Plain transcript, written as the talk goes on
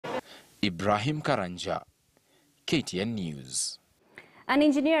Ibrahim Karanja, KTN News. An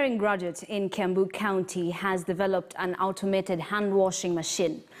engineering graduate in Kiambu County has developed an automated hand-washing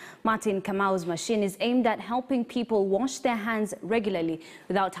machine. Martin Kamau's machine is aimed at helping people wash their hands regularly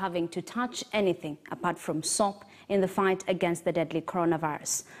without having to touch anything apart from soap in the fight against the deadly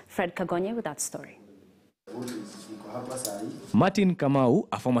coronavirus. Fred Kagonye with that story. Martin Kamau,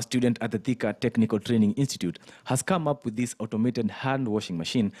 a former student at the Thika Technical Training Institute, has come up with this automated hand-washing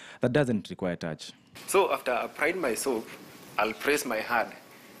machine that doesn't require touch. So after applying my soap, I'll press my hand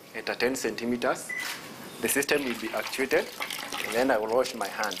at 10 centimeters. The system will be actuated, and then I will wash my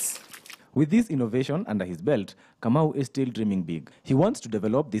hands. With this innovation under his belt, Kamau is still dreaming big. He wants to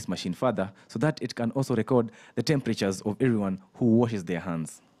develop this machine further so that it can also record the temperatures of everyone who washes their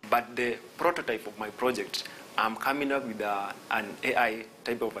hands. But the prototype of my project, I'm coming up with an AI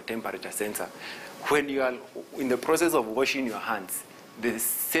type of a temperature sensor. When you are in the process of washing your hands, the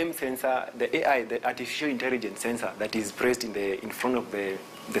same sensor, the AI, the artificial intelligence sensor that is placed in front of the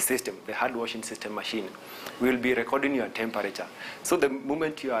system, the hand washing system machine, will be recording your temperature. So the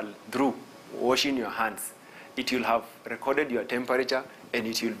moment you are through washing your hands, it will have recorded your temperature and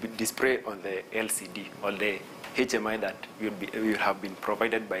it will be displayed on the LCD or the HMI that will have been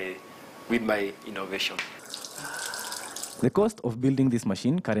provided with my innovation. The cost of building this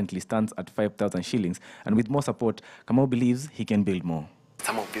machine currently stands at 5,000 shillings, and with more support, Kamau believes he can build more.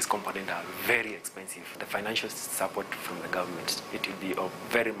 Some of these components are very expensive. The financial support from the government, it will be of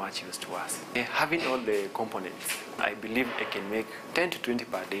very much use to us. Having all the components, I believe I can make 10 to 20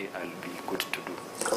 per day. I'll be good to do.